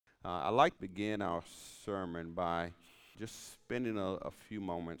I'd like to begin our sermon by just spending a few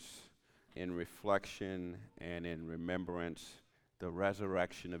moments in reflection and in remembrance the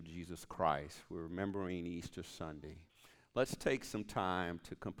resurrection of Jesus Christ. We're remembering Easter Sunday. Let's take some time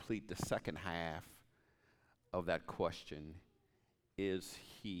to complete the second half of that question. Is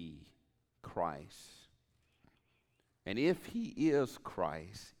he Christ? And if he is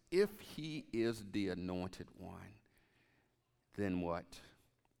Christ, if he is the anointed one, then what?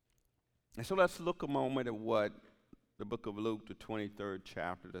 And so let's look a moment at what the book of Luke, the 23rd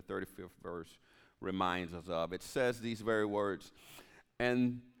chapter, the 35th verse, reminds us of. It says these very words,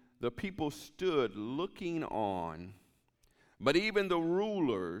 "And the people stood looking on, but even the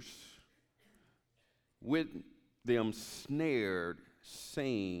rulers with them snared,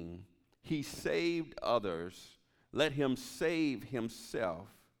 saying, 'He saved others, let him save himself,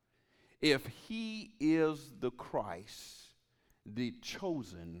 if he is the Christ, the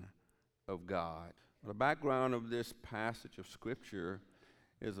chosen of God.'" The background of this passage of Scripture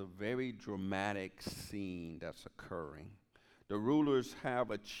is a very dramatic scene that's occurring. The rulers have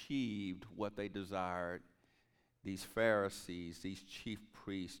achieved what they desired. These Pharisees, these chief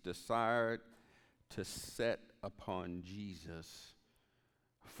priests, desired to set upon Jesus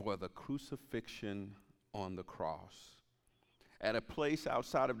for the crucifixion on the cross at a place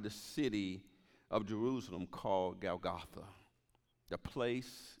outside of the city of Jerusalem called Golgotha, the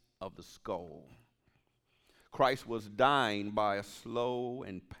place of the skull. Christ was dying by a slow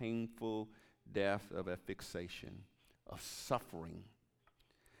and painful death of asphyxiation, of suffering,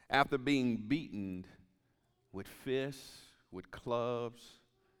 after being beaten with fists, with clubs,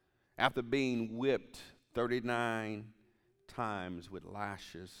 after being whipped 39 times with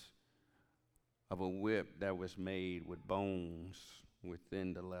lashes of a whip that was made with bones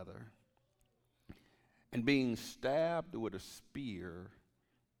within the leather, and being stabbed with a spear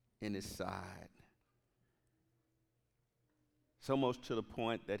in his side, so much to the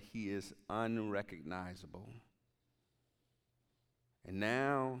point that he is unrecognizable. And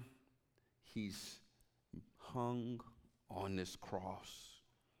now he's hung on this cross.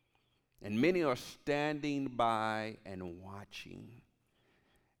 And many are standing by and watching,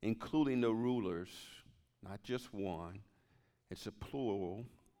 including the rulers, not just one. It's a plural,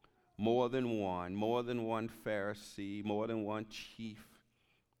 more than one Pharisee, more than one chief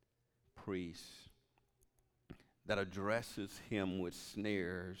priest that addresses him with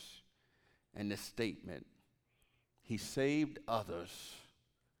snares and the statement, "He saved others,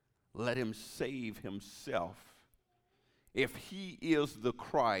 let him save himself, if he is the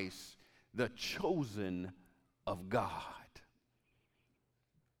Christ, the chosen of God."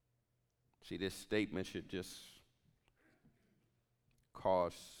 See, this statement should just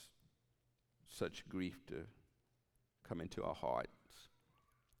cause such grief to come into our hearts,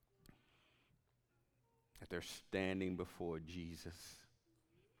 that they're standing before Jesus,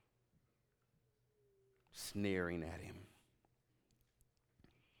 sneering at him.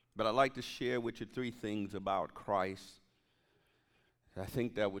 But I'd like to share with you three things about Christ I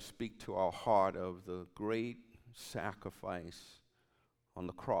think that would speak to our heart of the great sacrifice on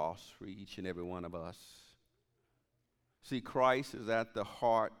the cross for each and every one of us. See, Christ is at the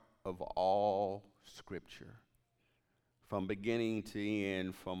heart of all Scripture, from beginning to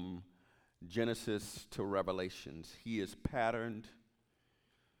end, from Genesis to Revelations. He is patterned,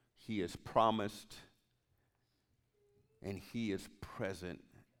 he is promised, and he is present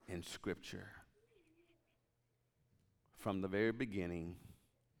in Scripture, from the very beginning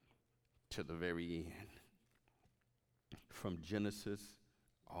to the very end, from Genesis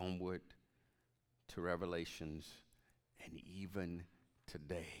onward to Revelations, and even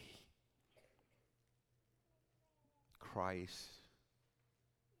today. Christ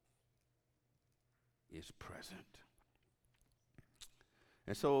is present.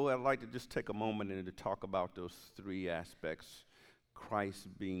 And so I'd like to just take a moment and to talk about those three aspects: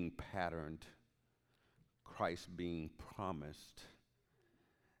 Christ being patterned, Christ being promised,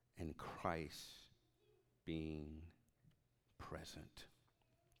 and Christ being present.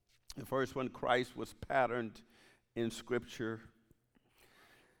 The first one, Christ was patterned in Scripture.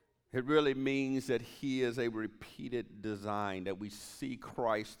 It really means that he is a repeated design, that we see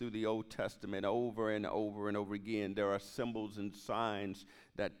Christ through the Old Testament over and over and over again. There are symbols and signs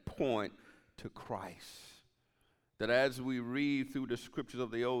that point to Christ. That as we read through the scriptures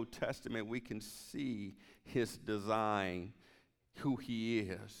of the Old Testament, we can see his design, who he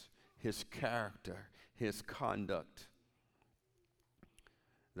is, his character, his conduct.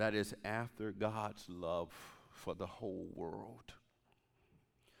 That is after God's love for the whole world.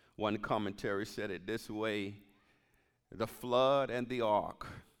 One commentary said it this way: the flood and the ark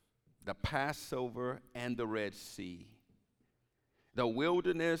the Passover and the Red Sea, the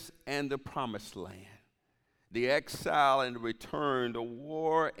wilderness and the promised land, the exile and return, the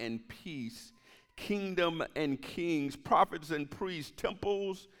war and peace, kingdom and kings, prophets and priests,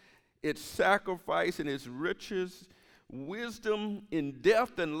 temples, its sacrifice and its riches, wisdom in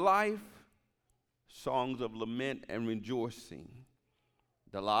death and life, songs of lament and rejoicing,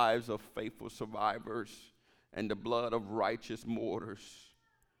 the lives of faithful survivors and the blood of righteous martyrs,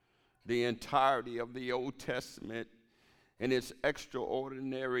 the entirety of the Old Testament and its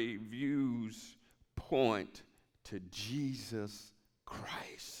extraordinary views point to Jesus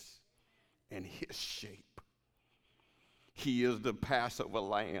Christ and his shape. He is the Passover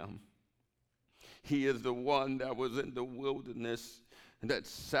lamb. He is the one that was in the wilderness that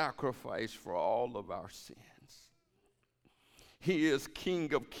sacrificed for all of our sins. He is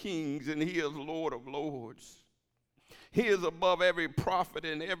King of kings and he is Lord of lords. He is above every prophet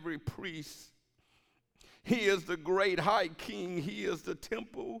and every priest. He is the great high king. He is the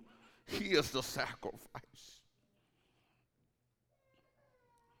temple. He is the sacrifice.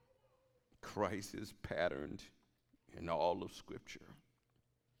 Christ is patterned in all of Scripture.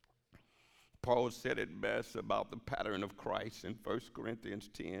 Paul said it best about the pattern of Christ in 1 Corinthians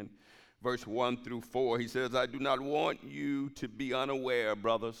 10, verse 1 through 4. He says, I do not want you to be unaware,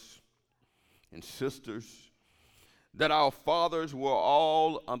 brothers and sisters, that our fathers were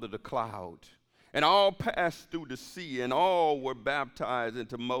all under the cloud, and all passed through the sea, and all were baptized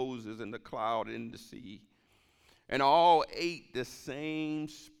into Moses in the cloud and in the sea, and all ate the same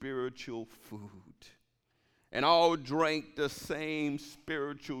spiritual food, and all drank the same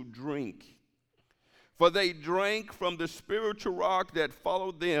spiritual drink. For they drank from the spiritual rock that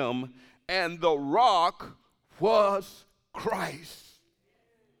followed them, and the rock was Christ.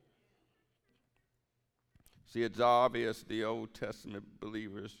 See, it's obvious the Old Testament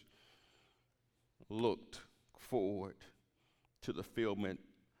believers looked forward to the fulfillment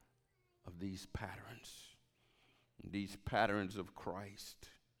of these patterns of Christ,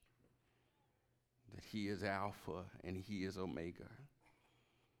 that he is Alpha and he is Omega.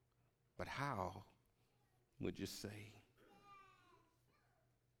 But how would you say?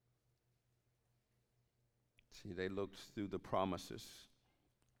 See, they looked through the promises.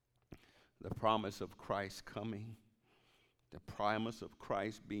 The promise of Christ coming, the promise of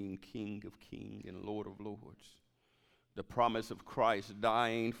Christ being King of kings and Lord of lords, the promise of Christ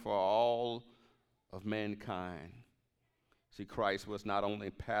dying for all of mankind. See, Christ was not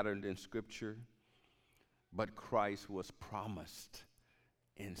only patterned in Scripture, but Christ was promised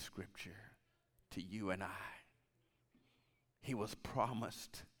in Scripture to you and I. He was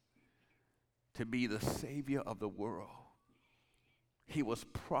promised to be the Savior of the world. He was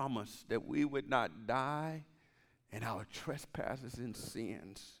promised that we would not die in our trespasses and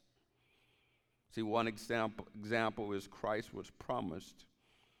sins. See, one example is Christ was promised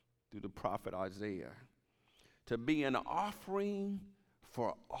through the prophet Isaiah to be an offering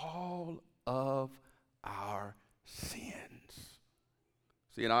for all of our sins.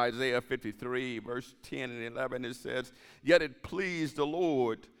 See, in Isaiah 53, verse 10 and 11, it says, yet it pleased the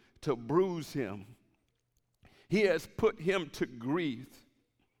Lord to bruise him. He has put him to grief.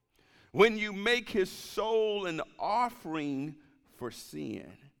 When you make his soul an offering for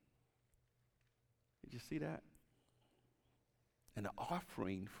sin. Did you see that? An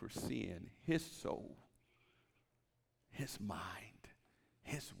offering for sin. His soul, his mind,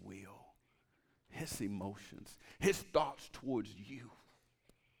 his will, his emotions, his thoughts towards you.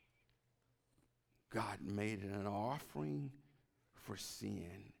 God made it an offering for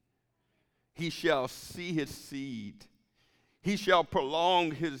sin. He shall see his seed. He shall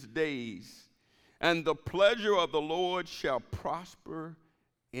prolong his days, and the pleasure of the Lord shall prosper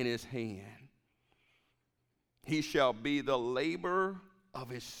in his hand. He shall be the labor of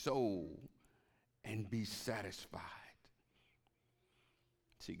his soul and be satisfied.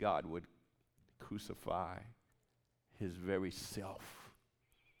 See, God would crucify his very self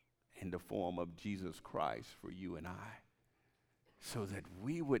in the form of Jesus Christ for you and I, so that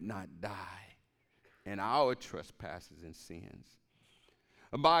we would not die in our trespasses and sins.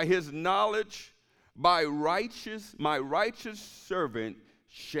 By his knowledge, my righteous servant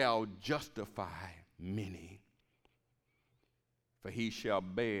shall justify many, for he shall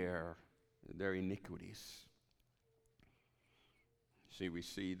bear their iniquities. See, we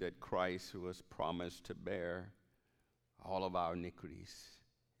see that Christ was promised to bear all of our iniquities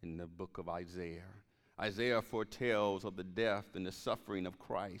in the book of Isaiah. Isaiah foretells of the death and the suffering of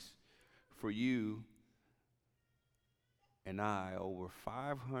Christ for you and I over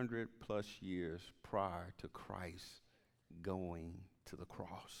 500 plus years prior to Christ going to the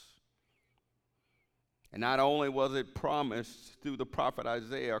cross. And not only was it promised through the prophet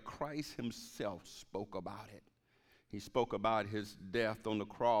Isaiah, Christ himself spoke about it. He spoke about his death on the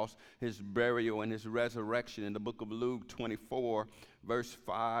cross, his burial, and his resurrection in the book of Luke 24, verse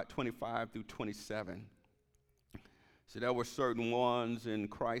 25 through 27. So there were certain ones in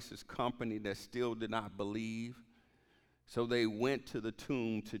Christ's company that still did not believe. So they went to the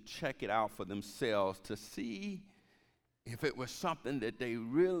tomb to check it out for themselves, to see if it was something that they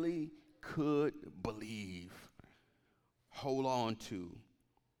really could believe, hold on to.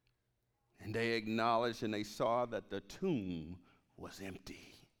 And they acknowledged and they saw that the tomb was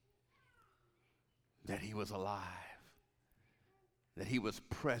empty, that he was alive, that he was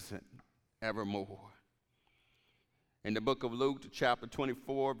present evermore. In the book of Luke, chapter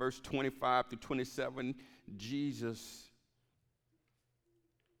 24, verse 25 through 27, Jesus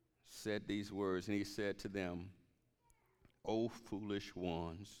said these words, and he said to them, "O foolish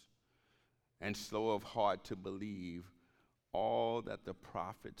ones, and slow of heart to believe all that the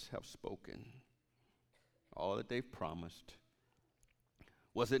prophets have spoken," all that they've promised.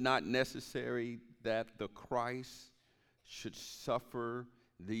 "Was it not necessary that the Christ should suffer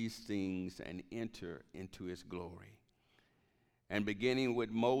these things and enter into his glory?" And beginning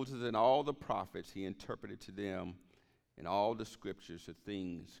with Moses and all the prophets, he interpreted to them in all the scriptures the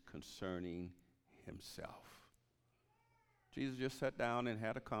things concerning himself. Jesus just sat down and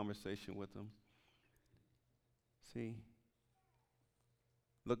had a conversation with them. See,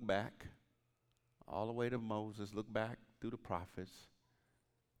 look back all the way to Moses, look back through the prophets.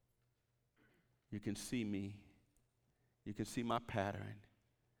 You can see me. You can see my pattern.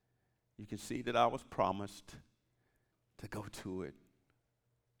 You can see that I was promised to go to it,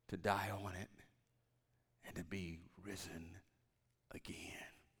 to die on it, and to be risen again.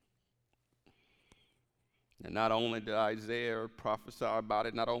 And not only did Isaiah prophesy about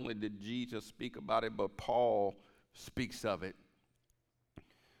it, not only did Jesus speak about it, but Paul speaks of it.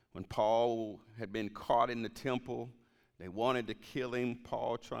 When Paul had been caught in the temple, they wanted to kill him.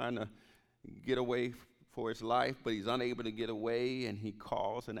 Paul trying to get away for his life, but he's unable to get away, and he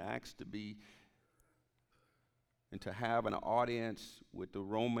calls and asks to be and to have an audience with the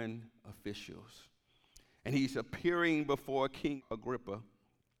Roman officials. And he's appearing before King Agrippa,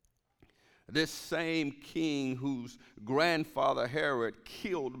 this same king whose grandfather Herod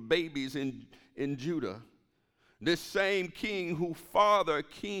killed babies in Judah. This same king whose father,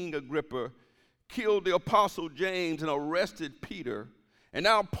 King Agrippa, killed the apostle James and arrested Peter. And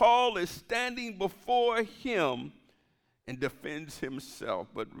now Paul is standing before him and defends himself,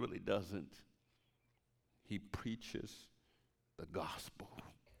 but really doesn't. He preaches the gospel.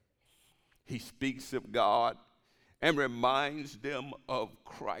 He speaks of God and reminds them of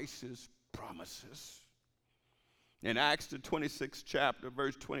Christ's promises. In Acts the 26th chapter,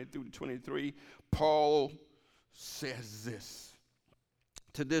 verse 22 to 23, Paul says this: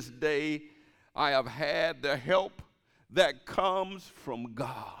 "To this day I have had the help that comes from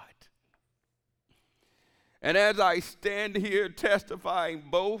God. And as I stand here testifying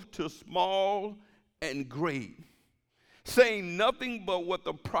both to small and great, saying nothing but what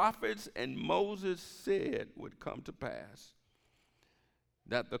the prophets and Moses said would come to pass,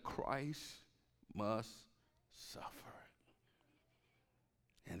 that the Christ must suffer,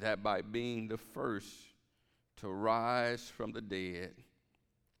 and that by being the first to rise from the dead,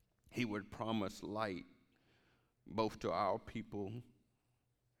 he would promise light both to our people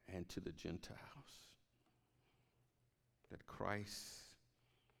and to the Gentiles." That Christ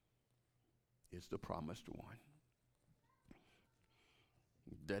is the promised one.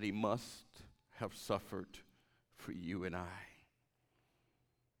 That he must have suffered for you and I.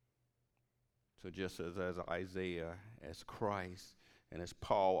 So just as Isaiah, as Christ, and as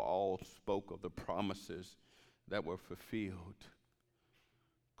Paul all spoke of the promises that were fulfilled,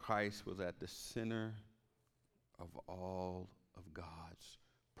 Christ was at the center of all of God's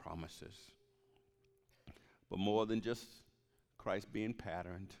promises. But more than just Christ being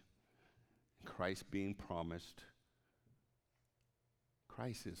patterned, Christ being promised,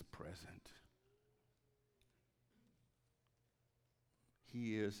 Christ is present.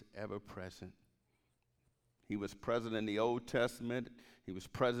 He is ever present. He was present in the Old Testament. He was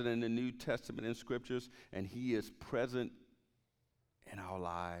present in the New Testament in scriptures, and he is present in our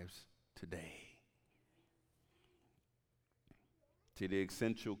lives today. To the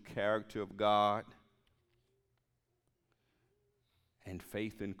essential character of God and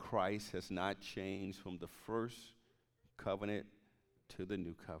faith in Christ has not changed from the first covenant to the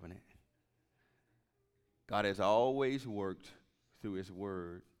new covenant. God has always worked through his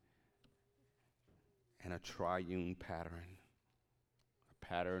word in a triune pattern, a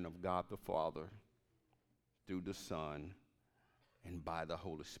pattern of God the Father, through the Son and by the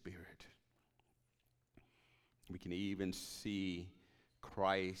Holy Spirit. We can even see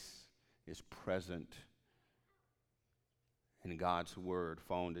Christ is present in God's word,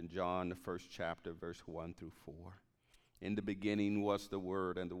 found in John, the first chapter, verse 1 through 4. In the beginning was the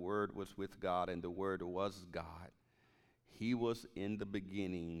Word, and the Word was with God, and the Word was God. He was in the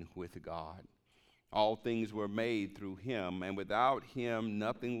beginning with God. All things were made through him, and without him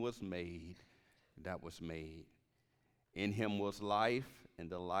nothing was made that was made. In him was life, and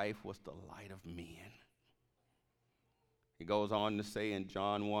the life was the light of men. He goes on to say in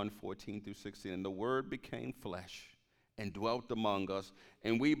John 1:14 through 16, and the Word became flesh and dwelt among us,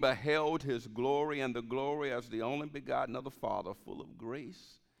 and we beheld his glory, and the glory as the only begotten of the Father, full of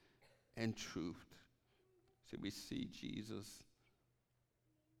grace and truth. So we see Jesus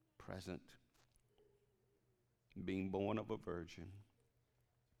present, being born of a virgin,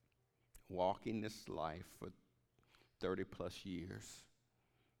 walking this life for 30 plus years.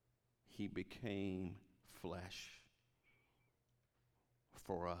 He became flesh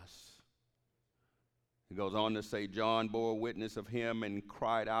for us. He goes on to say, John bore witness of him and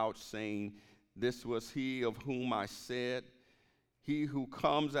cried out, saying, this was he of whom I said, he who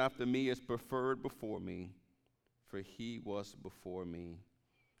comes after me is preferred before me, for he was before me.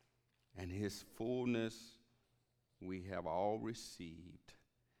 And his fullness we have all received,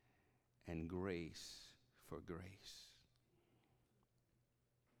 and grace for grace.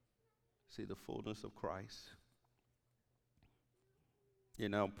 See the fullness of Christ? You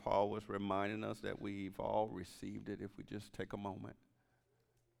know, Paul was reminding us that we've all received it if we just take a moment.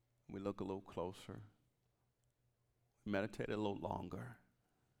 We look a little closer. Meditate a little longer.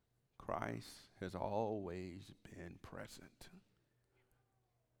 Christ has always been present.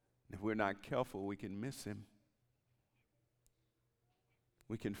 If we're not careful, we can miss him.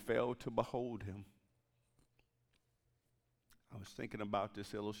 We can fail to behold him. I was thinking about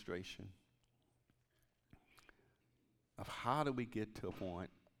this illustration of how do we get to a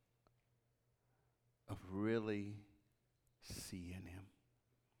point of really seeing him.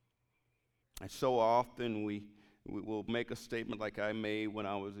 And so often we will make a statement like I made when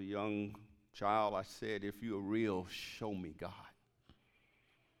I was a young child. I said, if you are real, show me God.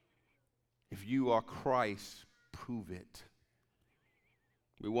 If you are Christ, prove it.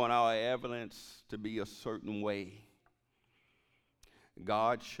 We want our evidence to be a certain way.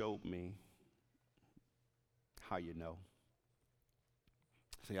 God showed me how you know.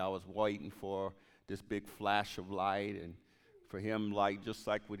 See, I was waiting for this big flash of light, and for him, just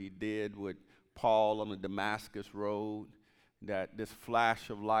like what he did with Paul on the Damascus road, that this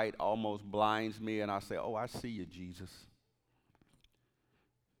flash of light almost blinds me, and I say, oh, I see you, Jesus.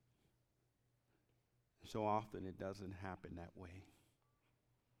 So often it doesn't happen that way.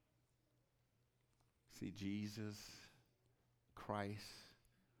 See, Jesus Christ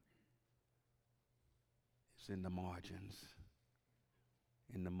is in the margins,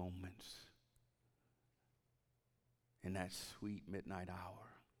 in the moments, in that sweet midnight hour.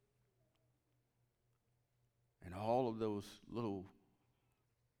 And all of those little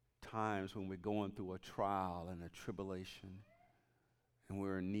times when we're going through a trial and a tribulation, and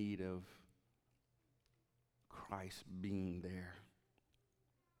we're in need of Christ being there.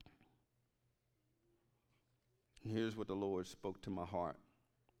 And here's what the Lord spoke to my heart.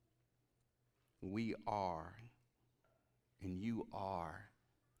 We are, and you are,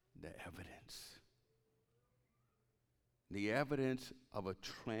 the evidence. The evidence of a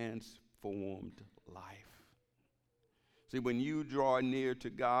transformed life. See, when you draw near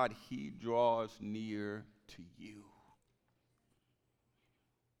to God, he draws near to you.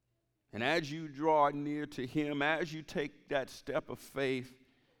 And as you draw near to him, as you take that step of faith,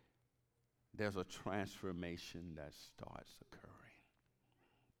 there's a transformation that starts occurring.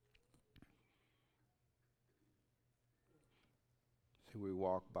 See, we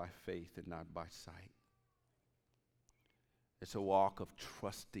walk by faith and not by sight. It's a walk of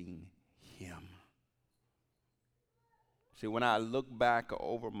trusting him. See, when I look back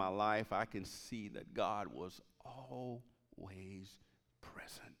over my life, I can see that God was always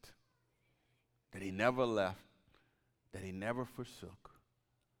present. That he never left, that he never forsook,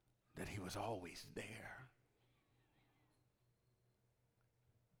 that he was always there.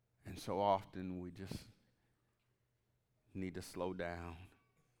 And so often we just need to slow down,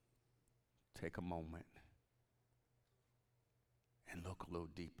 take a moment, and look a little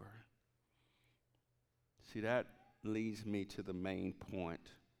deeper. See, that leads me to the main point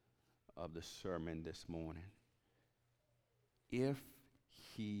of the sermon this morning. If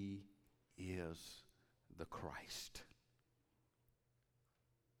he is the Christ.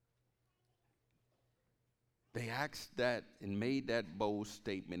 they asked that and made that bold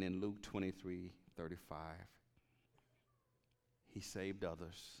statement in Luke 23:35. He saved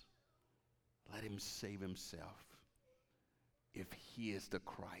others. Let him save himself if he is the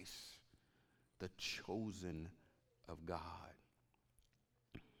Christ, the chosen of God.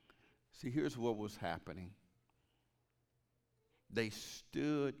 See, here's what was happening. They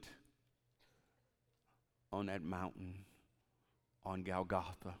stood on that mountain on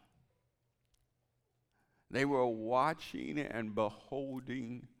Golgotha. They were watching and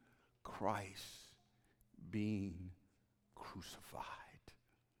beholding Christ being crucified.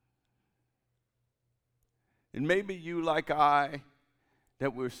 And maybe you, like I,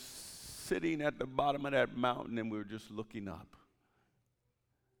 that we're sitting at the bottom of that mountain and we're just looking up.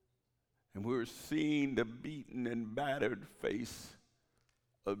 And we're seeing the beaten and battered face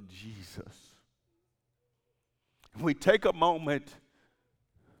of Jesus. And we take a moment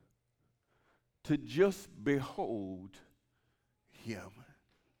to just behold him.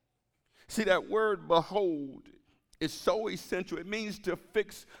 See, that word behold is so essential. It means to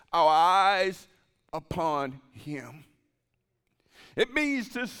fix our eyes upon him. It means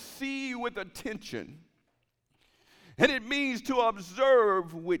to see with attention. And it means to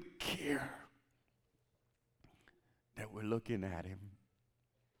observe with care. That we're looking at him.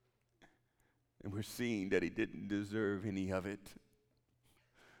 And we're seeing that he didn't deserve any of it.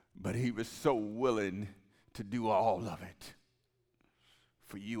 But he was so willing to do all of it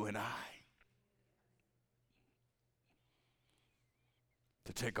for you and I.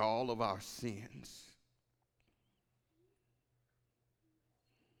 To take all of our sins.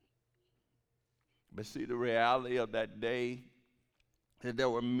 But see, the reality of that day is there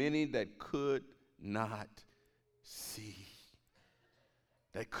were many that could not see.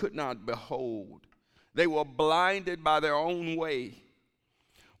 They could not behold. They were blinded by their own way.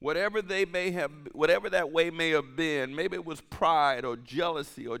 Whatever that way may have been, maybe it was pride or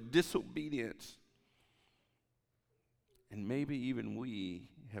jealousy or disobedience. And maybe even we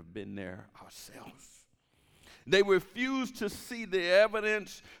have been there ourselves. They refused to see the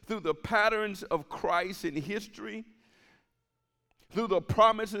evidence through the patterns of Christ in history, through the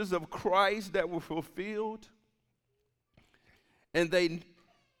promises of Christ that were fulfilled. And they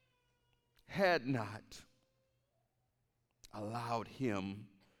had not allowed him,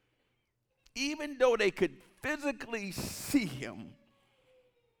 even though they could physically see him,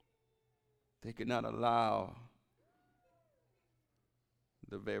 they could not allow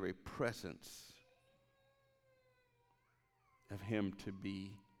the very presence of him to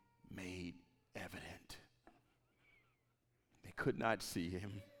be made evident. They could not see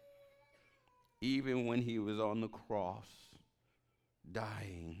him, even when he was on the cross,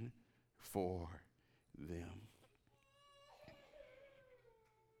 dying for them.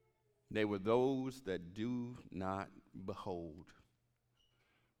 They were those that do not behold.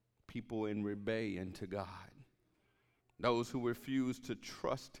 People in rebellion to God. Those who refuse to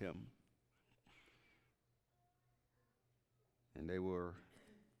trust him. And they would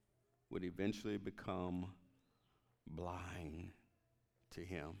eventually become blind to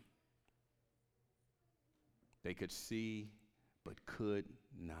him. They could see, but could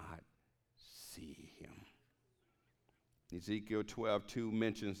not see him. Ezekiel 12:2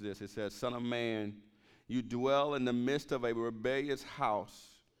 mentions this. It says, Son of man, you dwell in the midst of a rebellious house.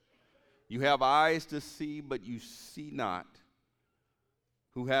 You have eyes to see, but you see not.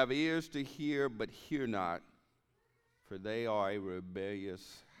 Who have ears to hear, but hear not. For they are a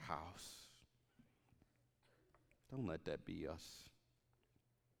rebellious house. Don't let that be us.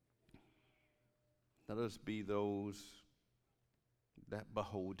 Let us be those that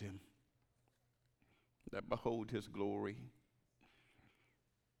behold him, that behold his glory,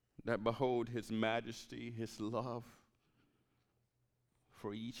 that behold his majesty, his love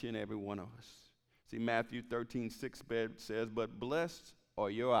for each and every one of us. See, Matthew 13:6 says, But blessed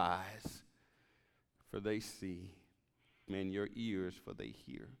are your eyes, for they see, and your ears, for they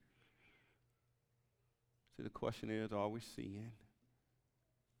hear. See, the question is, are we seeing?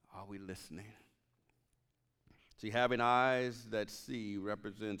 Are we listening? See, having eyes that see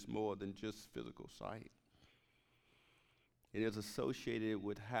represents more than just physical sight. It is associated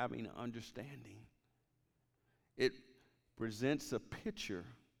with having understanding. It presents a picture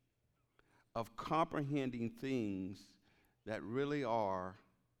of comprehending things that really are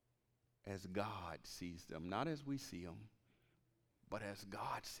as God sees them, not as we see them, but as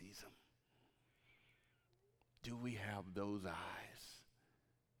God sees them. Do we have those eyes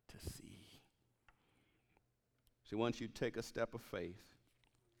to see? See, once you take a step of faith,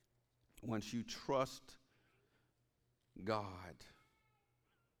 once you trust God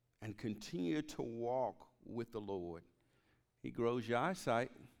and continue to walk with the Lord. He grows your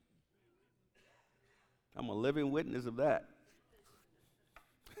eyesight. I'm a living witness of that.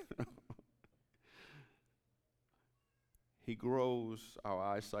 He grows our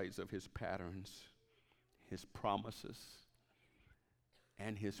eyesight of his patterns, his promises,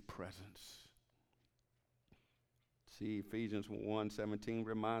 and his presence. See, Ephesians 1:17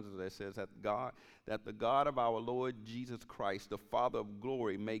 reminds us, that says that the God of our Lord Jesus Christ, the Father of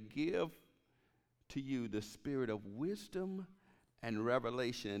glory, may give to you the spirit of wisdom and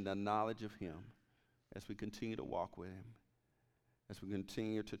revelation in the knowledge of him, as we continue to walk with him, as we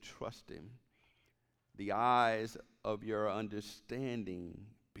continue to trust him. The eyes of your understanding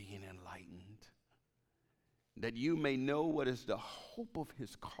being enlightened, that you may know what is the hope of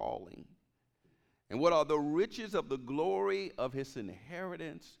his calling, and what are the riches of the glory of his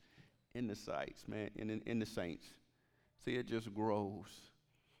inheritance in the saints, man, in the saints. See, it just grows.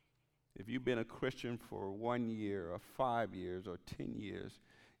 If you've been a Christian for 1 year or 5 years or 10 years,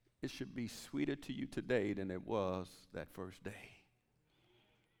 it should be sweeter to you today than it was that first day.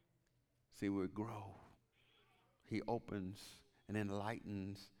 See, we grow. He opens and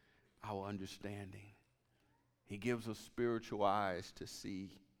enlightens our understanding. He gives us spiritual eyes to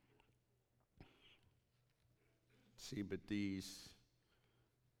see. See, but these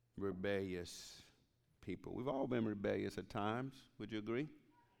rebellious people, we've all been rebellious at times. Would you agree?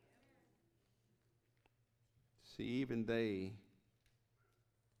 See, even they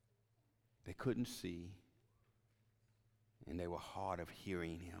couldn't see, and they were hard of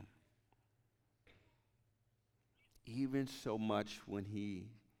hearing him. Even so much when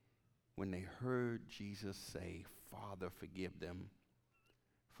they heard Jesus say, "Father, forgive them,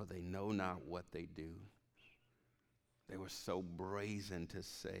 for they know not what they do," they were so brazen to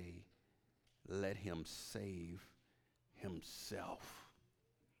say, "Let him save himself."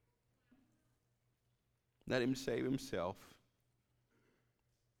 Let him save himself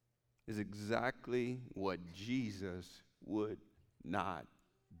is exactly what Jesus would not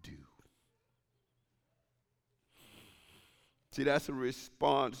do. See, that's a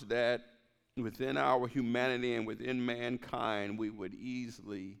response that within our humanity and within mankind, we would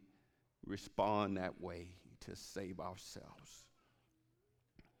easily respond that way to save ourselves.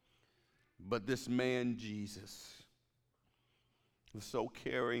 But this man, Jesus, was so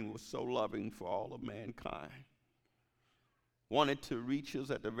caring, was so loving for all of mankind, wanted to reach us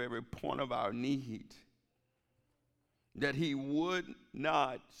at the very point of our need, that he would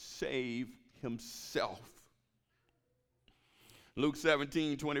not save himself. Luke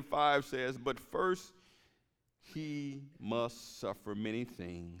 17:25 says, "But first he must suffer many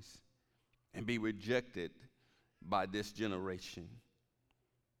things and be rejected by this generation."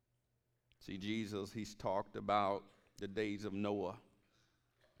 See, Jesus, he's talked about the days of Noah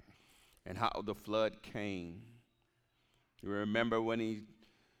and how the flood came. You remember when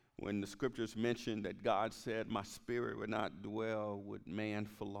the scriptures mentioned that God said, "My spirit would not dwell with man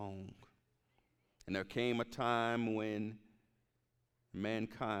for long." And there came a time when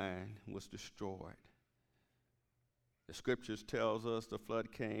mankind was destroyed. The scriptures tells us the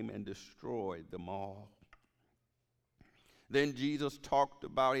flood came and destroyed them all. Then Jesus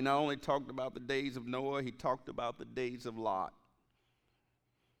he not only talked about the days of Noah, he talked about the days of Lot.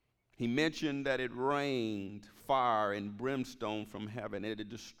 He mentioned that it rained fire and brimstone from heaven, and it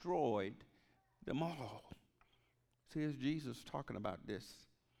destroyed them all. See, here's Jesus talking about this.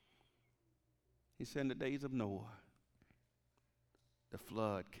 He said in the days of Noah, the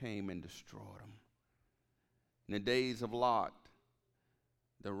flood came and destroyed them. In the days of Lot,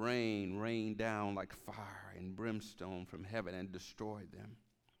 the rain rained down like fire and brimstone from heaven and destroyed them.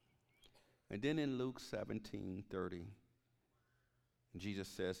 And then in Luke 17:30, Jesus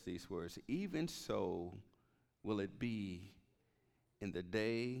says these words, "Even so will it be in the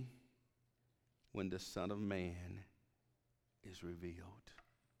day when the Son of Man is revealed."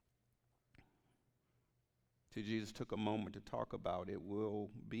 See, Jesus took a moment to talk about it will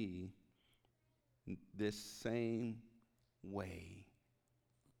be this same way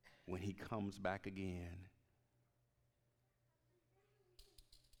when he comes back again.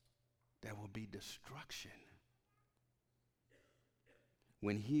 There will be destruction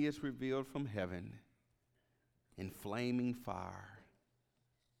when he is revealed from heaven in flaming fire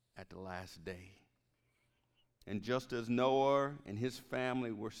at the last day. And just as Noah and his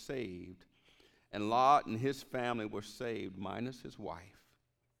family were saved, and Lot and his family were saved, minus his wife,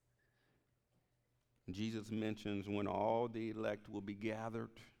 Jesus mentions when all the elect will be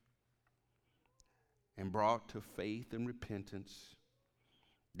gathered and brought to faith and repentance,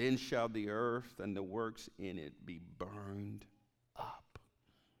 then shall the earth and the works in it be burned up.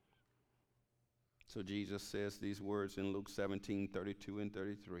 So Jesus says these words in Luke 17:32 and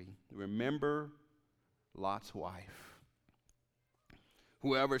 33. Remember Lot's wife.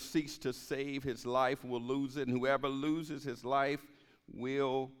 Whoever seeks to save his life will lose it, and whoever loses his life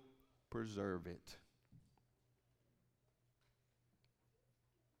will preserve it.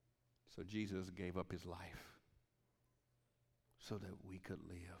 So Jesus gave up his life so that we could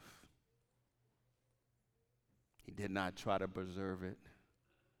live. He did not try to preserve it,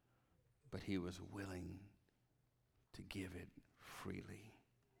 but he was willing to give it freely.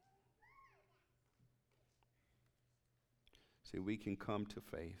 See, we can come to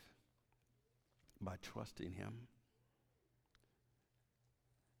faith by trusting him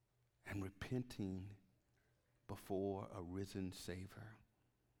and repenting before a risen Savior.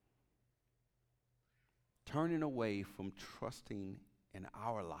 Turning away from trusting in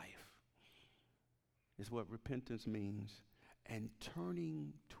our life is what repentance means, and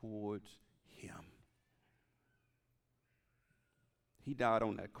turning towards him. He died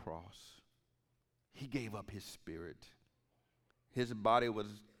on that cross. He gave up his spirit. His body was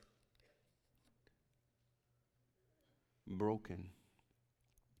broken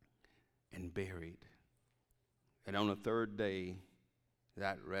and buried. And on the third day,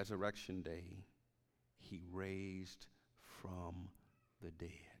 that resurrection day, he raised from the dead.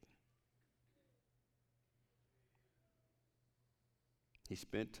 He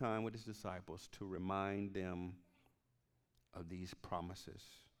spent time with his disciples to remind them of these promises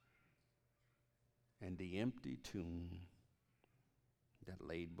and the empty tomb that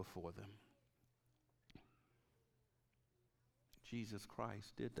laid before them. Jesus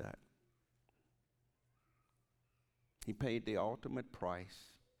Christ did that. He paid the ultimate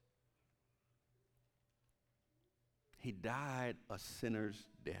price. He died a sinner's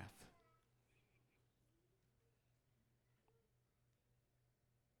death.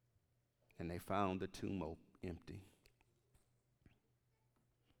 And they found the tomb empty.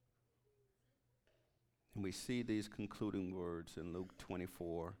 And we see these concluding words in Luke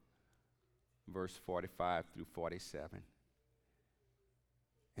 24, verse 45 through 47.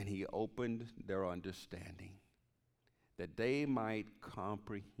 And he opened their understanding that they might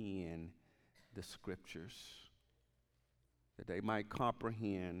comprehend the scriptures, that they might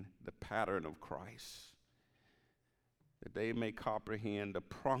comprehend the pattern of Christ, that they may comprehend the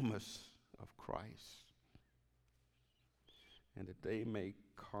promise of Christ, and that they may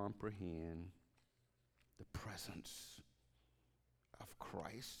comprehend the presence of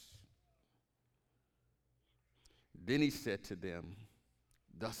Christ. Then he said to them,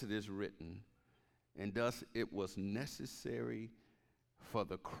 thus it is written, and thus it was necessary for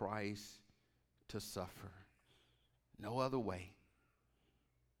the Christ to suffer no other way,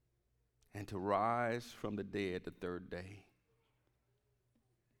 and to rise from the dead the third day,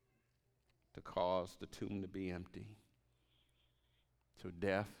 to cause the tomb to be empty, so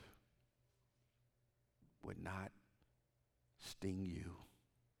death would not sting you,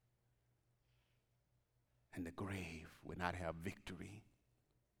 and the grave would not have victory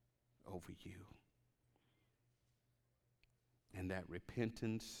over you. And that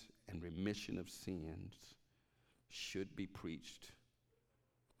repentance and remission of sins should be preached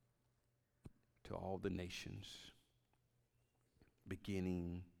to all the nations,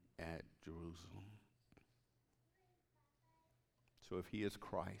 beginning at Jerusalem. So if he is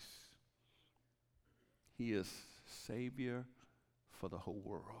Christ, he is Savior for the whole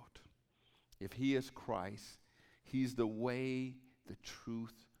world. If he is Christ, he's the way, the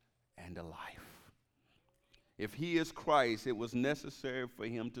truth, and the life. If he is Christ, it was necessary for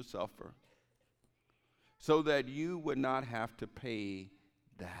him to suffer so that you would not have to pay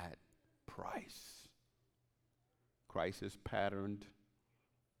that price. Christ is patterned.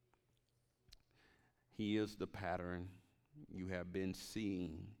 He is the pattern you have been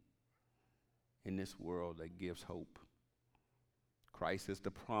seeing in this world that gives hope. Christ is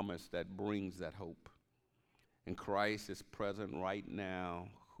the promise that brings that hope. And Christ is present right now,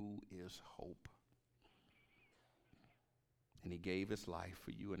 who is hope. And he gave his life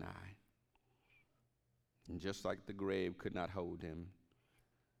for you and I. And just like the grave could not hold him,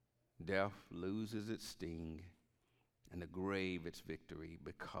 death loses its sting and the grave its victory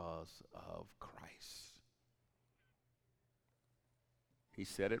because of Christ. He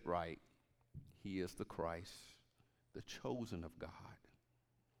said it right. He is the Christ, the chosen of God.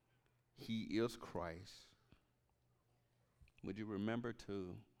 He is Christ. Would you remember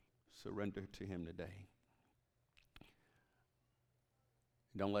to surrender to him today?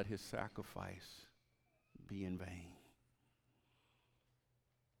 Don't let his sacrifice be in vain.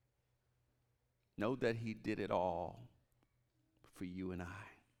 Know that he did it all for you and I.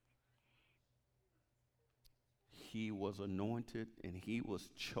 he was anointed and he was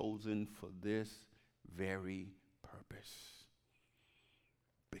chosen for this very purpose.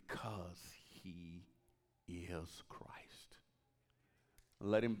 Because he is Christ.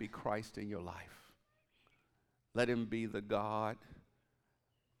 Let him be Christ in your life. Let him be the God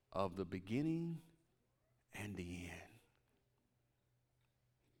of the beginning and the end.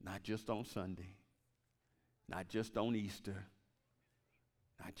 Not just on Sunday, not just on Easter,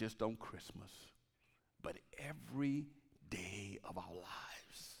 not just on Christmas, but every day of our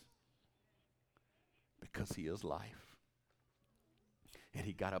lives. Because he is life. And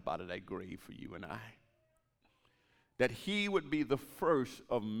he got up out of that grave for you and I. That he would be the first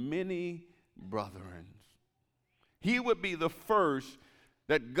of many brethren. He would be the first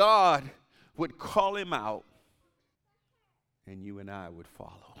that God would call him out and you and I would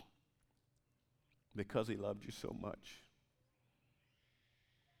follow. Because he loved you so much.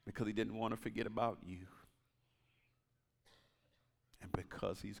 Because he didn't want to forget about you. And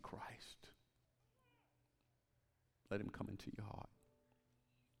because he's Christ. Let him come into your heart.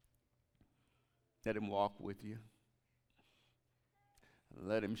 Let him walk with you.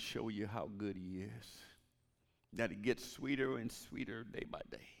 Let him show you how good he is. That it gets sweeter and sweeter day by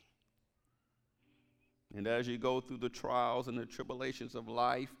day. And as you go through the trials and the tribulations of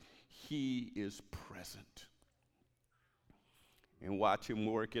life, he is present. And watch him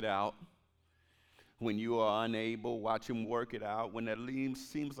work it out. When you are unable, watch him work it out. When it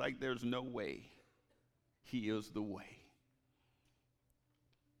seems like there's no way, he is the way.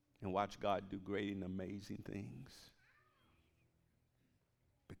 And watch God do great and amazing things.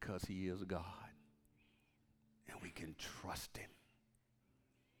 Because he is God. And we can trust him.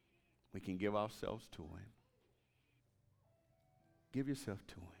 We can give ourselves to him. Give yourself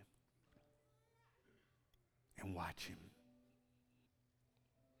to him. And watch him.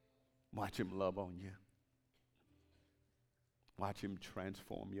 Watch him love on you. Watch him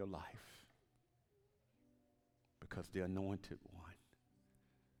transform your life. Because the anointed one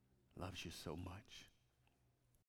loves you so much.